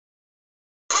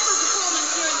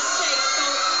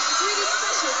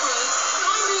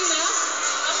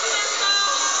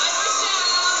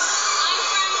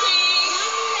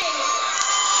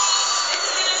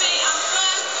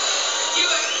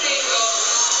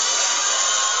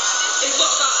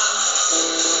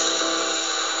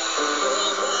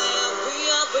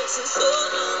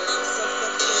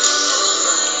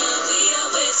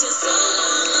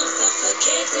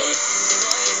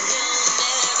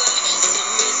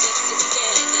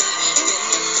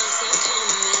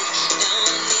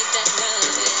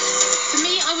For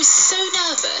me, I was so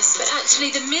nervous, but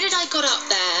actually the minute I got up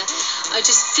there, I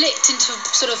just flicked into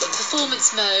sort of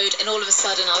performance mode, and all of a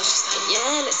sudden I was just like,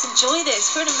 yeah, let's enjoy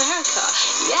this. We're in America.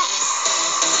 Yes.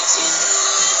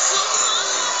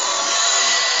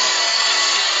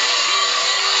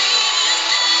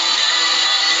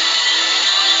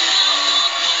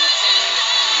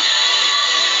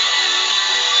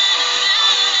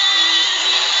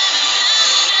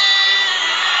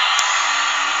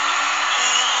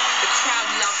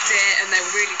 And they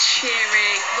were really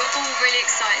cheering. We're all really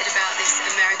excited about this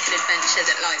American adventure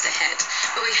that lies ahead,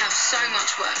 but we have so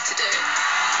much work to do.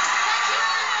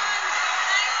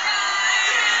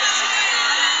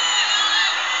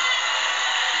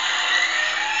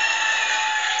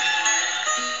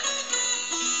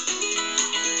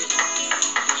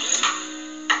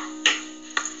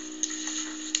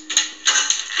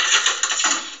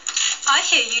 I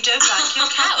hear you don't like your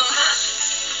couch.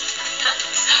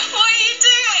 What are you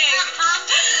doing?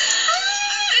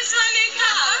 This is my new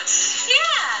couch.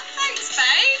 Yeah. Thanks,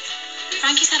 babe.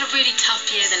 Frankie's had a really tough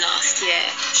year the last year.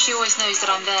 She always knows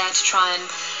that I'm there to try and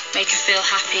make her feel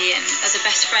happy, and as a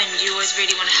best friend, you always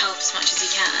really want to help as much as you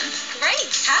can.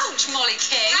 Great couch, Molly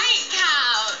King. Great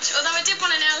couch. Although I did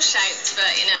want an L-shaped,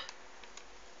 but you know.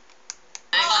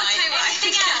 I'll tell you what,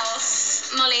 anything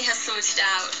else? Molly has sorted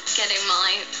out getting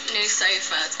my new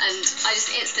sofa, and I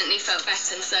just instantly felt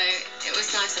better, so it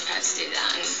was nice of her to do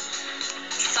that. And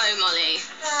so, Molly.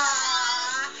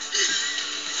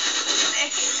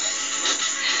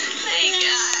 There you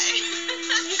go.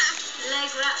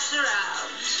 Leg wraps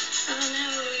around. Oh no,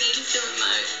 we need the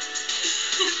remote.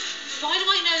 Why do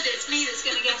I know that it's me that's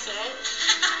going to get it?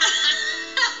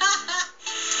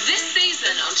 This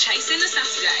season on Chasing the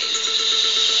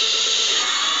Saturdays.